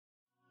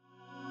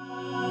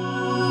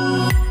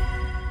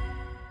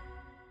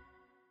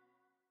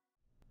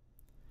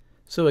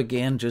So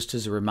again, just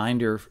as a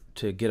reminder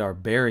to get our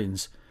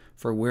bearings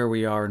for where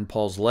we are in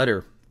Paul's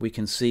letter, we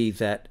can see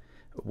that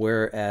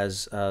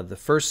whereas the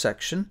first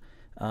section,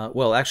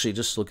 well, actually,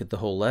 just look at the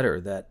whole letter,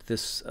 that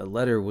this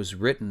letter was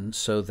written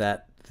so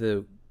that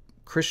the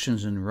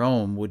Christians in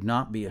Rome would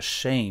not be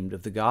ashamed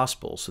of the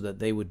gospel, so that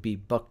they would be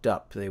bucked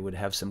up, they would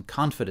have some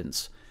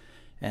confidence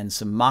and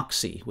some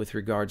moxie with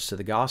regards to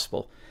the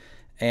gospel.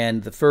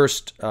 And the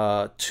first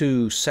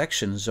two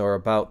sections are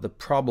about the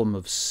problem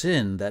of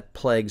sin that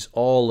plagues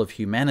all of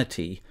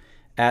humanity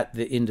at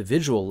the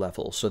individual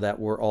level, so that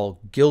we're all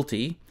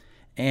guilty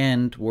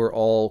and we're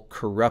all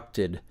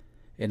corrupted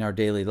in our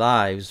daily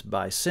lives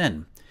by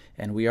sin.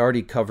 And we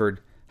already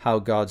covered how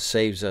God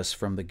saves us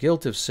from the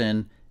guilt of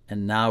sin,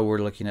 and now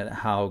we're looking at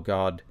how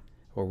God,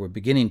 or we're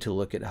beginning to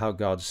look at how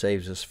God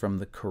saves us from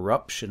the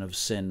corruption of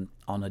sin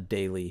on a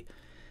daily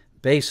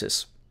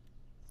basis.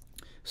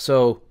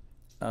 So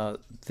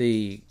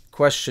the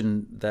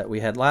question that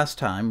we had last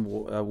time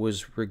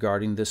was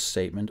regarding this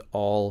statement,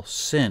 all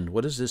sinned.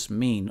 What does this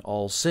mean,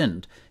 all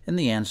sinned? And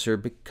the answer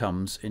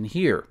becomes in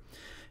here.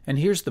 And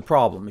here's the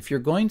problem. If you're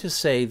going to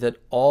say that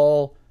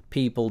all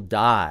people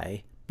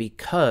die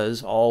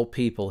because all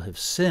people have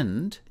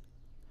sinned,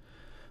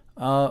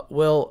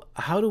 well,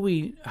 how do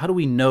we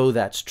know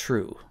that's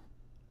true?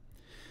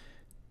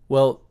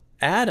 Well,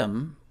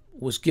 Adam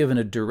was given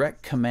a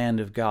direct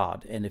command of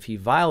God, and if he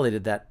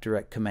violated that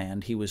direct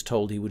command, he was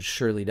told he would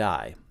surely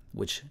die,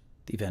 which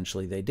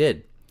eventually they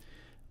did.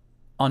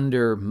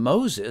 Under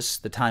Moses,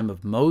 the time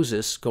of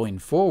Moses going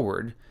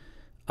forward,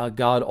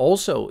 God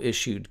also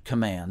issued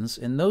commands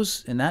in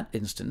that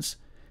instance,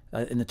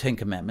 in the Ten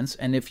Commandments,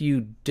 and if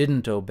you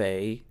didn't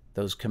obey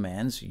those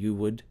commands, you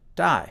would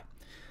die.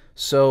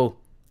 So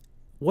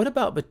what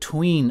about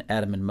between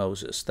Adam and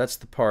Moses? That's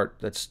the part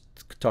that's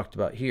talked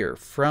about here.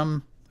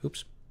 From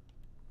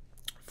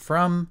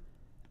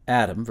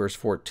Adam, verse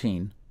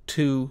 14,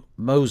 to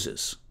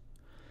Moses,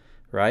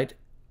 right?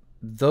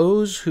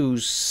 Those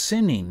whose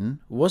sinning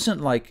wasn't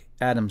like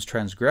Adam's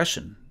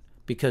transgression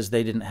because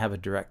they didn't have a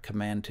direct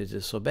command to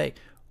disobey.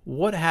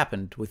 What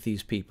happened with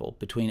these people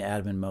between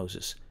Adam and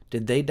Moses?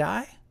 Did they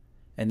die?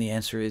 And the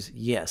answer is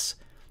yes.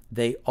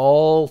 They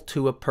all,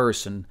 to a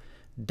person,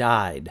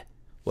 died.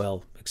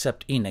 Well,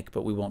 except Enoch,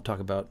 but we won't talk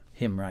about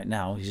him right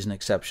now. He's an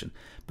exception.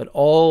 But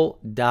all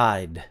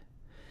died.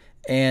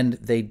 And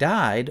they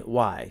died,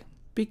 why?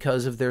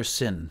 Because of their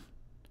sin.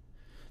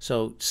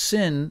 So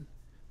sin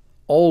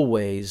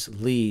always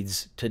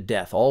leads to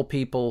death. All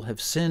people have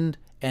sinned,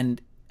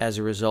 and as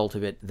a result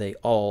of it, they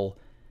all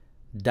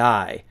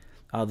die.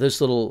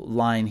 This little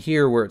line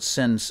here where it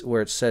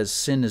says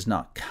sin is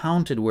not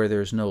counted where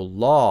there's no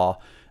law,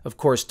 of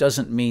course,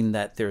 doesn't mean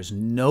that there's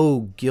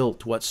no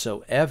guilt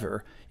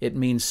whatsoever. It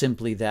means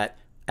simply that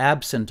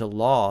absent a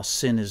law,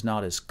 sin is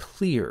not as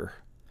clear.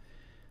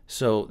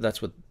 So that's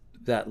what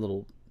that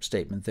little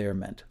statement there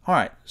meant. All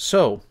right,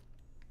 so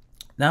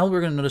now we're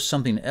going to notice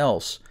something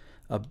else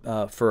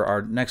for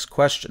our next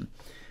question,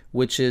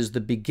 which is the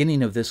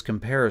beginning of this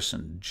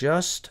comparison.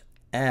 Just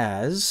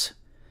as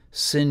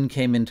sin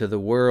came into the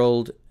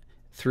world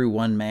through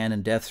one man,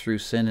 and death through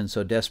sin, and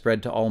so death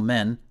spread to all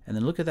men. And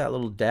then look at that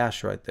little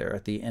dash right there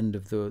at the end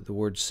of the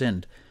word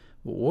sinned.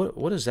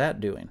 What is that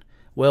doing?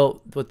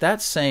 Well, what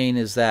that's saying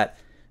is that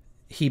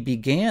he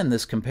began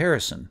this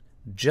comparison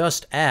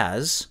just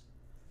as,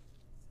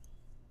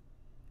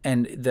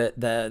 and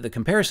the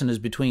comparison is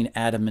between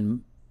Adam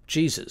and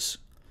Jesus.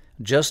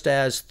 Just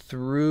as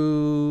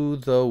through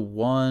the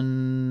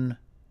one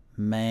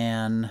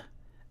man,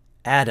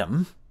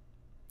 Adam,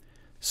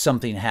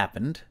 something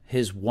happened.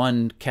 His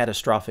one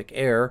catastrophic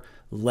error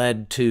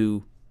led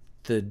to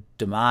the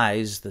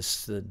demise,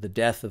 the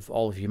death of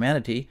all of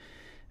humanity.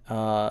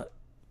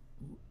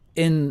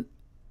 In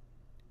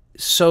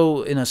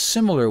a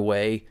similar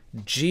way,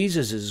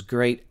 Jesus'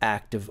 great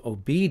act of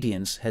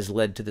obedience has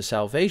led to the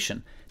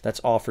salvation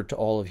that's offered to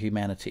all of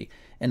humanity.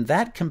 And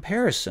that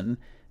comparison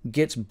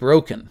gets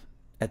broken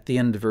at the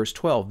end of verse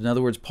 12. In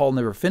other words, Paul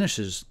never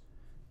finishes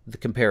the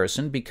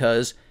comparison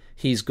because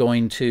he's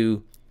going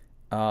to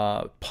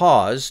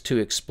pause to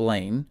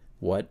explain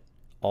what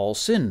all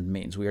sin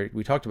means.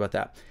 We talked about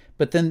that.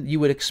 But then you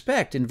would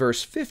expect in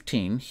verse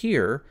 15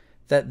 here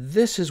that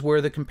this is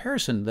where the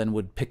comparison then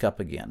would pick up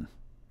again.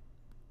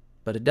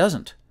 But it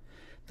doesn't.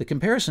 The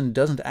comparison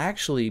doesn't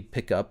actually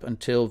pick up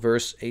until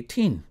verse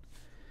 18.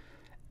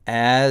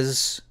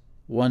 As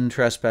one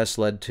trespass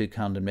led to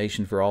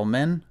condemnation for all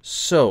men,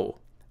 so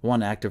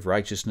one act of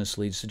righteousness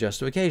leads to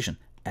justification.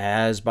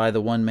 As by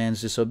the one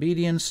man's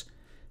disobedience,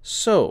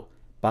 so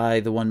by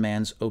the one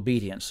man's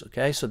obedience.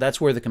 Okay, so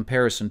that's where the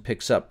comparison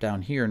picks up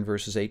down here in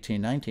verses 18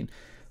 and 19,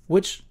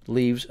 which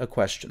leaves a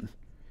question.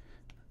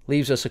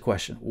 Leaves us a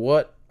question.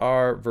 What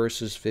are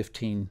verses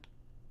 15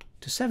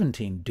 to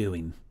 17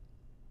 doing?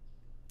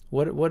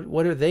 What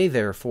are they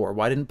there for?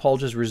 Why didn't Paul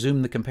just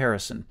resume the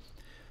comparison?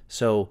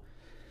 So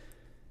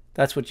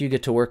that's what you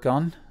get to work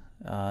on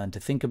and to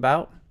think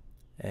about.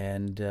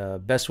 And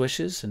best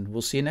wishes, and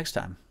we'll see you next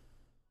time.